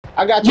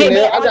I got you,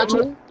 Neil. I got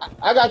you.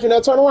 I got you,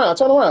 Neil. Turn around.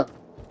 Turn around.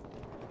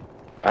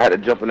 I had to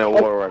jump in that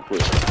water right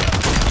quick.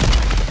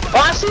 Oh,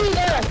 I see you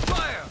there.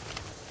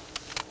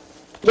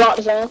 Drop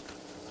the zone.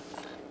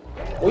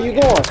 Where you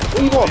going?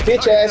 Where you going,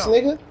 bitch ass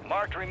nigga?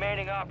 Marked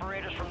remaining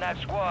operators from that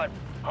squad.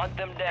 Hunt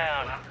them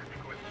down.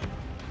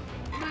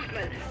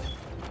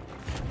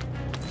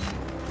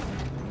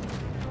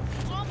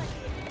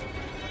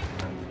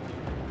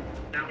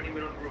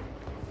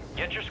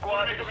 Get your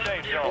squad to the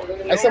safe zone.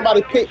 Hey,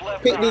 somebody pick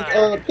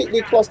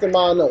the cluster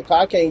mine up, cause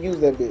I can't use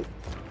that bitch.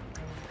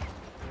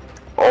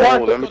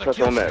 Oh, let me touch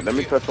on that. Let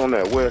me touch on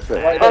that. Where's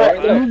that? Right there,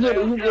 right there. You get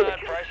it. You get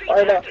it.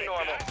 Right there.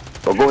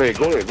 Oh, go ahead.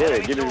 Go ahead. Go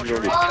ahead. Get it.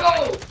 Get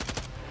it.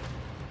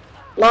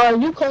 Nah,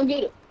 you can't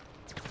get it.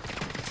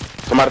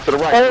 Somebody to the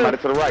right. Somebody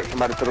to the right.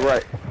 Somebody to the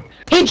right.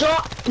 He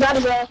dropped. Got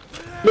his ass.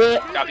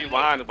 Dead. Got you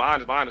behind us.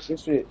 Behind us. Behind us. Good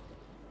shit.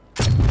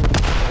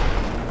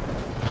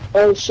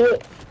 Oh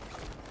shit.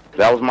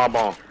 That was my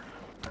bomb.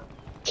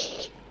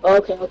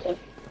 Okay, okay.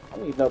 I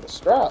need another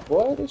strap,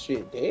 boy. This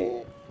shit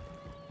dead.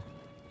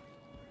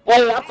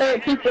 Hey, I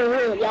think people in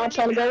here. Y'all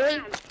trying to go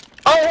in?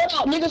 Oh,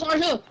 hold up. Niggas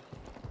right here.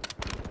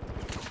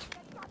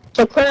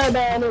 So crab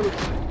down in it.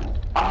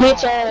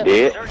 Bitch ass.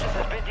 Dead.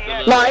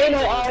 Nah, ain't no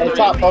Up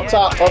top, up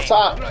top, up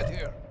top.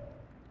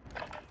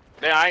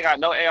 Man, I ain't got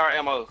no AR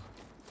ammo.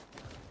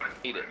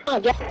 Eat it. Oh,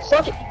 God,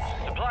 fuck it.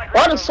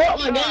 Why the fuck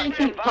my game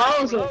keep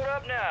pausing?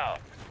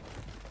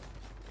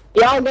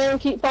 Y'all game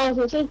keep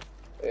pausing too?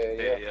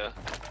 Yeah. Yeah.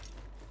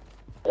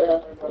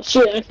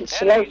 Shit, I can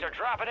slow. Enemies are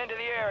dropping into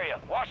the area.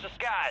 Watch the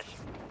skies.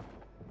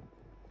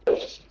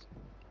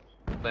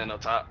 Land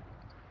up top.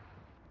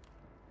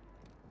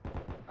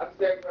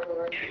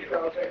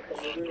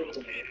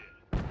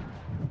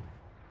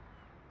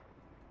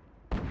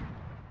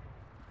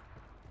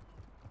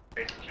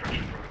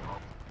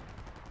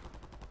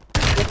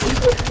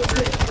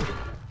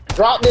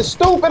 Drop this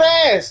stupid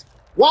ass.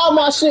 Why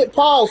my shit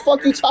paused?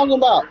 Fuck you talking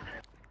about?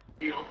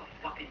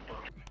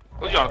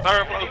 Who's you on the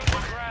third floor?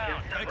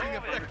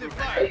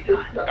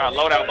 Got a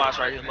loadout box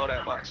right here.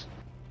 Loadout box.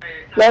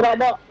 Load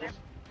up, up.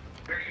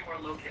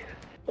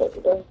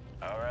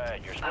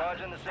 Alright, your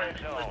squad's in the safe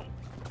zone.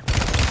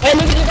 Hey,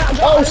 nigga, you got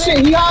Oh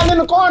shit, he hiding in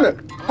the corner.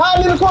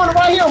 Hiding in the corner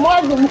right here.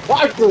 Mark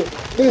him.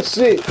 This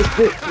shit.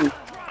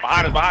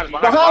 Behind us. Behind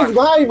us. Behind you,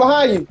 behind you,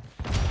 behind you.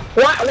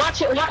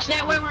 Watch it. Watch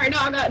that way right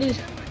now. I got this.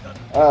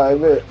 Alright,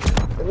 look.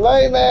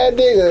 Lame ass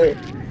nigga.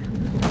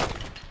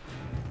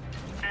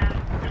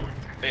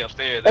 They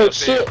upstairs. Oh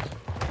shit.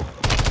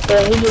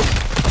 Yeah, he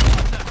just.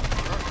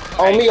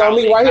 On me,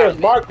 right here.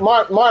 Mark,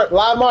 live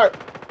mark.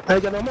 I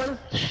ain't got no money.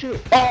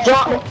 Shit.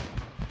 Drop me.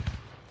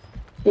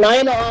 No,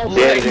 ain't no.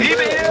 Right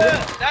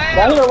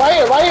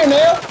here,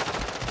 Neil.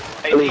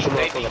 Hey,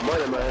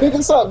 Pick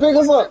us up.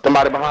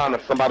 Somebody behind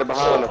us. Somebody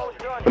behind us.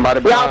 Somebody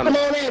Y'all, behind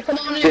us. come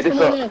on in. Get this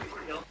up.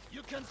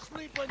 You can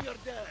sleep when you're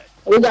dead.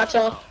 We got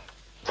y'all.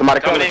 Somebody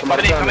coming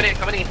coming. in.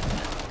 Coming in.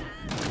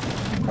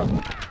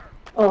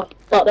 Oh,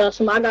 fuck that.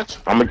 Somebody got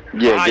you.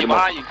 Get him up.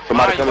 Behind you.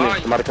 Somebody coming Behind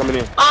in. Somebody coming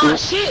in. Oh,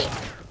 shit.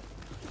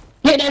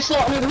 Get that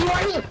shot, nigga. He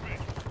right here.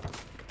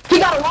 He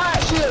got a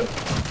wide shield.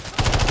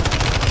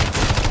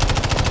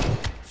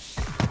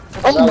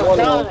 Oh my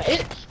god.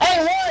 Hey,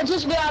 Warren,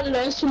 just get out of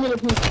there. It's too many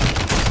people.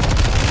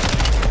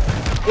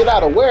 Get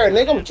out of where,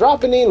 nigga? I'm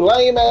dropping these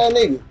lame ass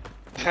niggas.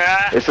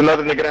 It's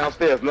another nigga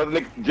downstairs. Another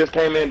nigga just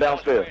came in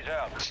downstairs.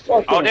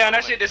 Fuck Oh him. damn,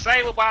 that shit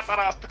disabled, but I thought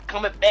I was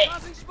coming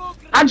back.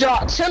 I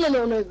dropped 10 of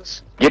them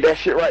niggas. Get that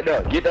shit right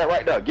there. Get that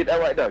right there. Get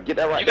that right there. Get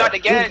that right You there. got the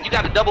gas, you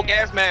got the double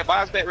gas, man.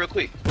 Buy us back real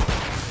quick.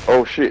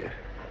 Oh shit.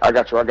 I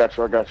got you. God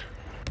damn.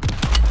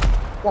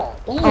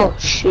 Oh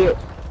shit.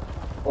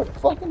 What the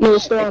fuck?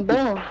 Niggas throwing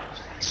down.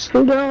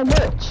 Screw down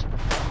much.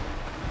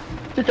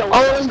 Oh,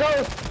 let's go.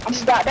 I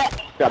just got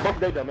that. Yeah, both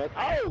they done, man.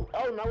 No.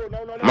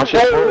 My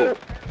shit full.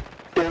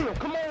 Damn,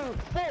 come on,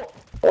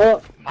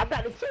 fuck. I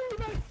got the team,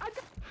 man.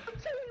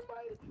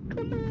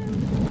 Come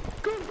on.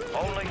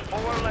 Only 4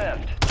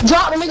 left.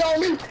 Drop the nigga on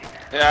me.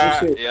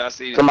 Yeah, I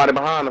see you. Somebody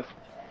behind us.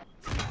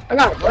 I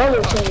got a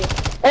brother team.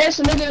 Hey, it's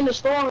a nigga in the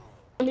store.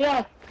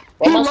 Yeah.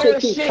 Well, my shit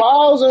keep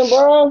pausing,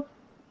 bro.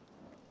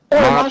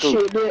 Oh, my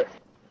shit did.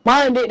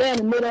 Mine did that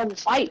in the middle of the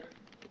fight.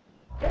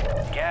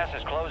 Gas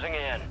is closing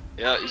in.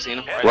 Yeah, you seen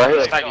him. Right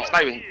here.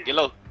 Sniping. Get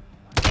low.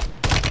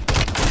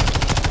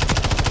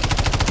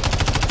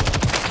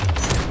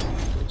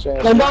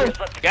 No, bro.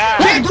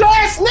 Bitch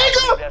ass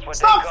nigga!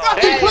 Stop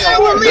fucking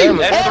playing with me!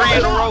 That's 3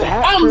 in a row.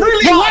 I'm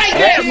really like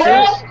that,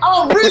 bro!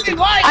 I'm really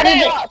like I done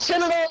that! got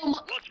 10 of them.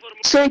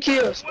 10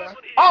 kills, bro.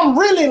 I'm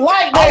really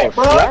like that,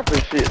 bro!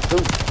 Slapping shit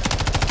too.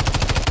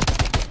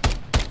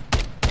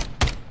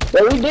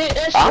 But we did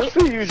that I shit.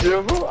 see you,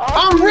 Jizzle.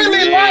 I'm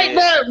really like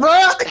that, bro!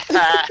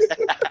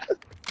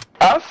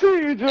 I see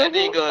you, Jizzle. That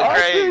nigga going I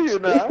crazy. see you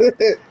now.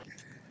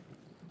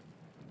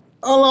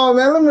 Hold on,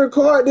 man. Let me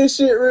record this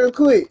shit real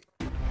quick.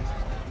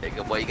 Hey,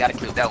 good boy, you gotta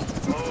clip that one.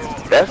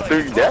 That's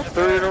three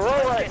in a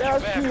row right there.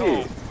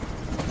 Shit.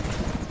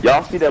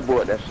 Y'all see that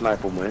boy, that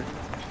sniper, man.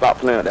 Stop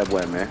playing with that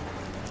boy, man.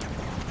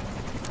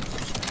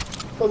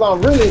 Cause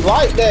I'm really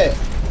like that.